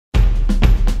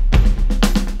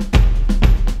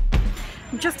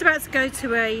just about to go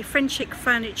to a Frenchic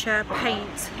furniture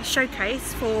paint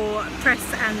showcase for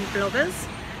press and bloggers,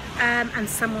 and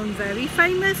someone very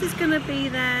famous is going to be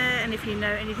there, and if you know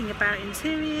anything about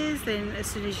interiors, then as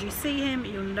soon as you see him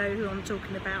you'll know who I'm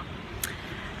talking about.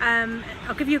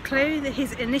 I'll give you a clue that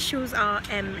his initials are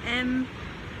MM,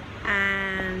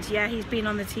 and yeah, he's been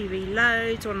on the TV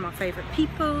loads, one of my favourite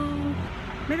people.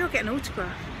 Maybe I'll get an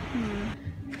autograph.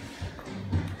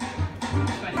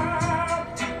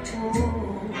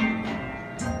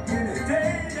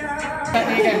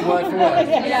 Again, word for word.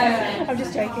 Yeah, I'm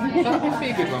just joking. That'd be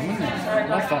a good one, wouldn't it?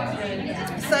 Love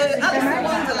that. So Alice in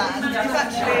Wonderland is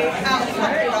actually out of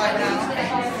factory right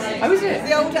now. Oh, is it?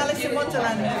 The old Alice in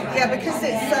Wonderland. Yeah, because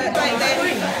it's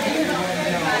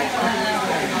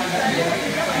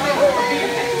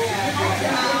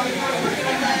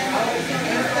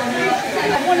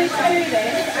I wanted to do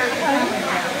this at home,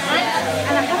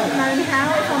 and I haven't known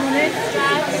how, if I'm honest,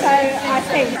 so I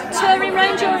think touring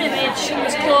around your image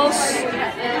as close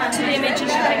to the image as you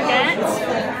can get.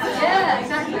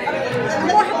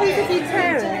 What happens if you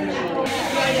tear it?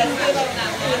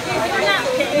 With a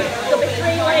napkin, there'll be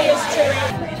 3 layers to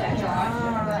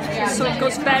it, so it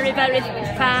goes very, very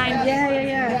fine.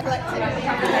 Yeah.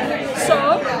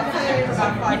 So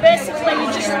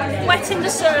you're just wetting the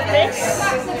surface.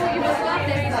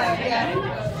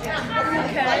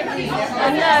 Okay,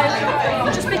 and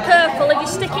now just be careful, if you're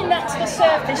sticking that to the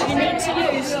surface you need to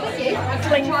use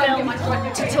cling film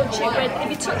to touch it with. If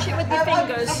you touch it with your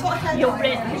fingers you'll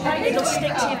rip, it'll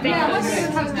stick to your fingers.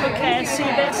 Okay, so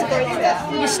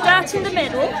you start in the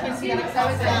middle and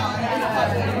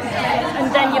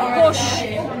then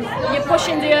you're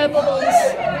pushing the air bubbles.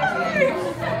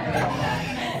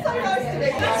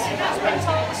 Spent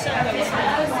all the surface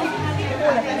now.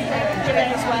 Give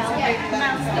it as well. Then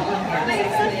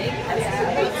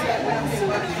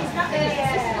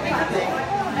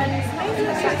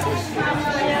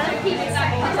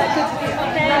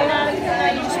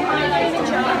you just pile in the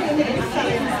jar.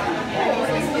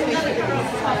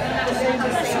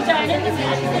 Press it down in the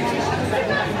middle.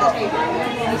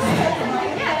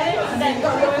 And then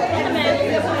work in the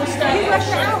middle and start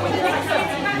brushing.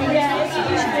 Yeah, it's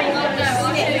usually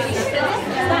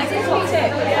that's a top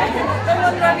tip, yeah? No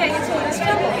wonder I'm getting into all this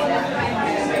trouble.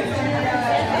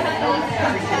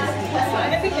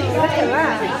 Look at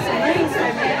that.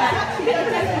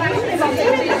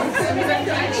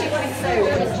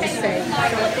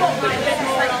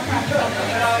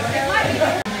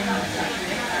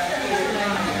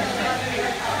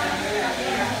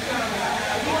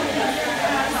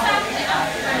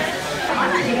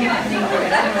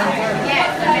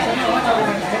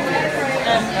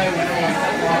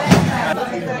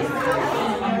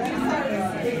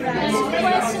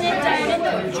 Placing it down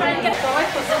and try and get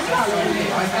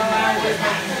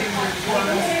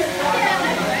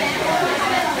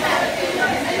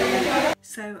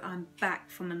So I'm back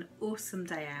from an awesome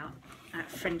day out at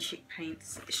Frenchic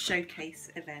Paint's showcase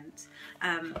event.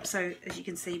 So as you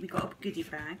can see, we got a goodie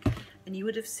bag, and you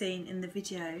would have seen in the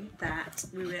video that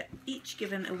we were each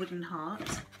given a wooden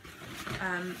heart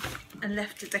and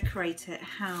left to decorate it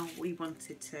how we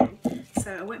wanted to.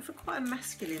 So I went for quite a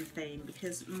masculine theme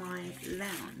because my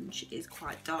lounge is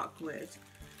quite dark wood,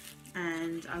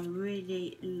 and I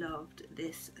really loved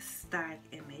this stag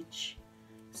image.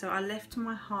 So I left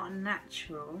my heart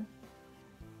natural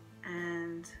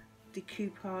and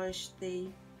decoupaged the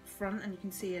front, and you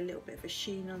can see a little bit of a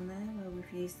sheen on there where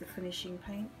we've used the finishing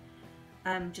paint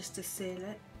just to seal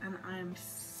it, and I am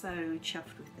so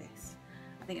chuffed with this.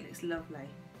 I think it looks lovely.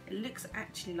 It looks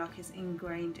actually like it's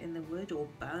ingrained in the wood or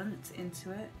burnt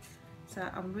into it, so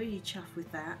I'm really chuffed with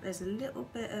that. There's a little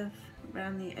bit of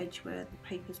around the edge where the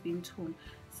paper's been torn,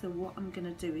 so what I'm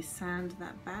going to do is sand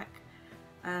that back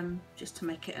just to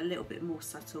make it a little bit more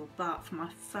subtle, but for my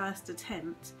first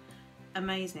attempt,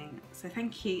 amazing. So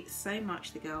thank you so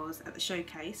much, the girls at the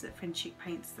showcase, at Frenchic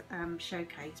Paint's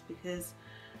showcase, because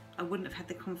I wouldn't have had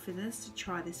the confidence to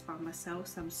try this by myself,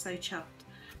 so I'm so chuffed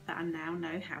that I now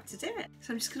know how to do it.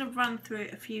 So I'm just going to run through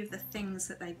a few of the things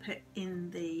that they put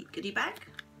in the goodie bag.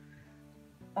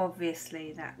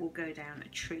 Obviously that will go down a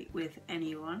treat with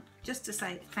anyone. Just to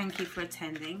say thank you for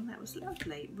attending, that was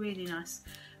lovely, really nice.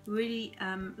 Really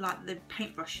like the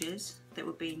paintbrushes that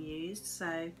were being used,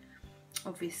 so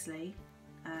obviously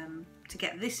to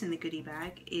get this in the goodie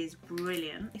bag is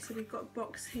brilliant. So we've got a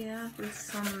box here with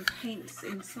some paints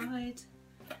inside.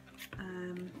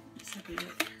 Let's have a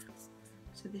look.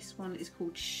 So this one is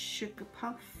called Sugar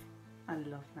Puff. I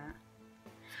love that.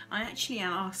 I actually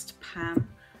asked Pam,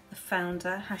 the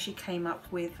founder, how she came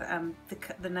up with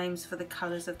the names for the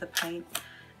colours of the paint,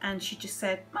 and she just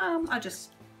said, I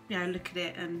just you know, look at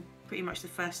it and pretty much the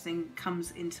first thing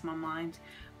comes into my mind,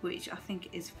 which I think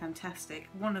is fantastic.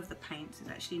 One of the paints is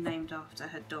actually named after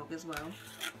her dog as well.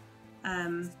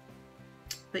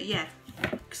 But yeah,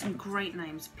 some great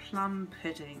names. Plum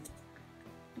Pudding.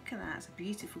 Look at that, it's a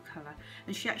beautiful colour.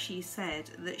 And she actually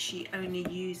said that she only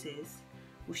uses,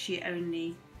 or she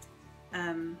only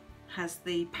has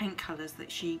the paint colours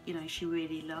that she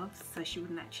really loves. So she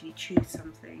wouldn't actually choose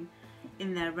something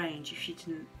in their range if she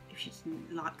didn't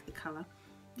like the colour.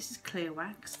 This is clear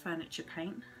wax furniture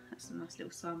paint. That's a nice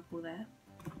little sample there.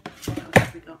 What else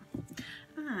have we got?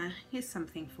 Here's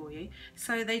something for you.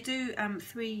 So they do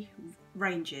 3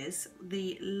 ranges.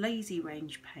 The Lazy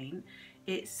Range paint,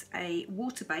 it's a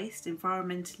water-based,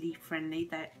 environmentally friendly.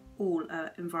 They're all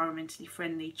environmentally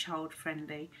friendly,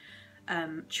 child-friendly.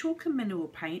 Chalk and mineral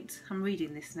paint. I'm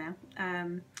reading this now.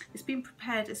 It's been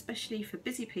prepared especially for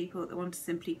busy people that want to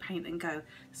simply paint and go.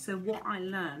 So what I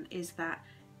learned is that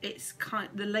it's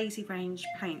the Lazy Range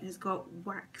paint has got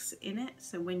wax in it,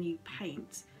 so when you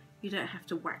paint you don't have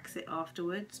to wax it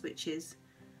afterwards, which is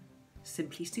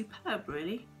simply superb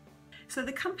really. So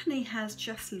the company has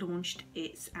just launched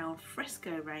its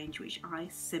alfresco range, which I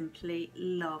simply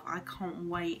love. I can't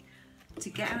wait to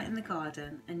get out in the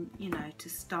garden and, you know, to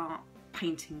start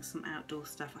painting some outdoor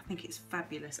stuff. I think it's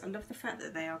fabulous. I love the fact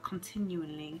that they are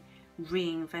continually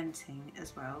reinventing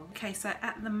as well. Okay, so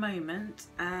at the moment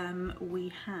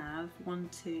we have 5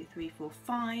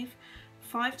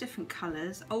 different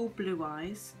colours: Old Blue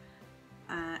Eyes,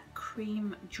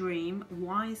 Cream Dream,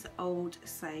 Wise Old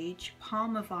Sage,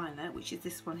 Parma Violet, which is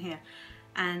this one here,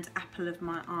 and Apple of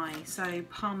My Eye. So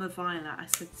Parma Violet, I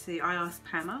asked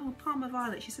Pam, oh, Parma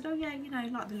Violet, she said, oh yeah, you know,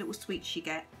 like the little sweets you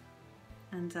get.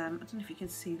 And I don't know if you can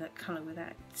see that colour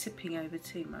without tipping over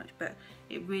too much, but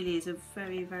it really is a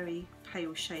very, very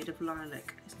pale shade of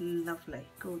lilac. It's lovely,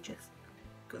 gorgeous.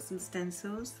 Got some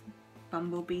stencils,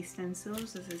 bumblebee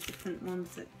stencils. There's different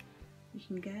ones that you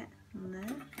can get on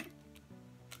there.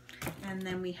 And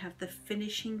then we have the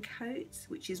finishing coats,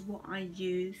 which is what I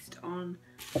used on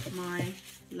my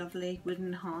lovely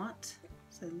wooden heart.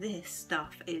 So this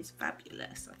stuff is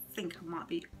fabulous. I think I might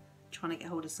be trying to get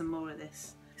hold of some more of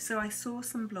this. So I saw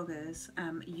some bloggers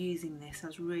using this. I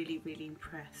was really, really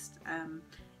impressed.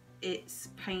 It's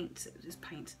paint,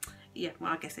 yeah,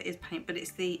 well I guess it is paint, but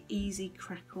it's the easy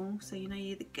crackle. So you know,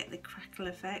 you get the crackle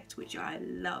effect, which I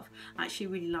love. I actually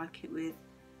really like it with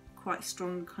quite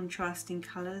strong contrasting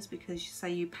colours, because say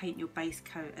you paint your base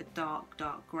coat a dark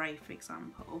grey for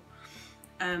example,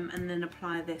 and then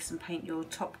apply this and paint your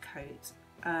top coat,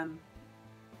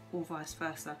 or vice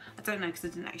versa. I don't know because I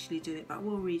didn't actually do it, but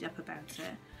we'll read up about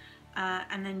it.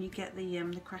 And then you get the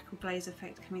crackle glaze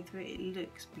effect coming through. It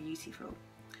looks beautiful,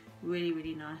 really,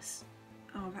 really nice.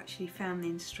 Oh, I've actually found the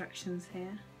instructions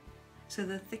here. So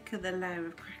the thicker the layer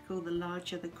of crackle, the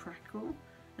larger the crackle,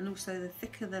 and also the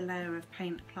thicker the layer of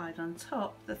paint applied on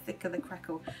top, the thicker the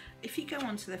crackle. If you go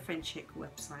onto the Frenchic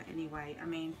website anyway, I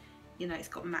mean, you know, it's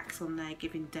got Max on there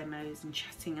giving demos and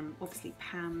chatting, and obviously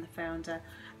Pam, the founder,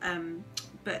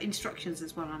 but instructions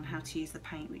as well on how to use the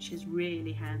paint, which is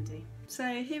really handy.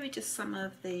 So here are just some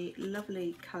of the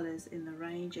lovely colours in the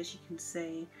range. As you can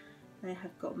see, they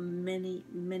have got many,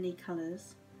 many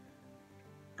colours.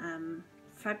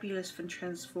 Fabulous for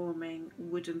transforming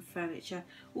wooden furniture.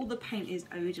 All the paint is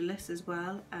odourless as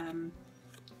well,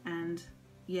 and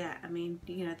yeah, I mean,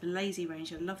 you know, the Lazy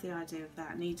Range, I love the idea of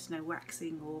that. Needs no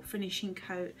waxing or finishing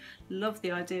coat. Love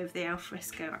the idea of the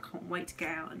alfresco. I can't wait to get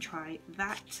out and try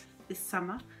that this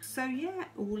summer. So yeah,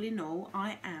 all in all,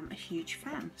 I am a huge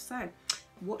fan. So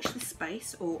watch this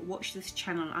space, or watch this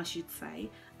channel I should say.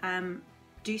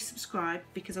 Do subscribe,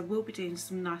 because I will be doing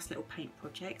some nice little paint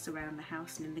projects around the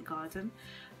house and in the garden,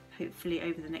 hopefully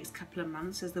over the next couple of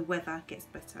months as the weather gets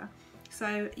better.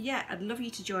 So yeah, I'd love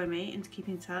you to join me and to keep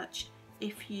in touch.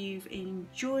 If you've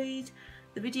enjoyed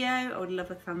the video, I would love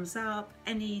a thumbs up.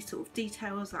 Any sort of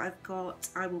details that I've got,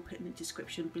 I will put in the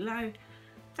description below.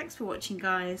 Thanks for watching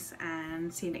guys,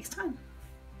 and see you next time.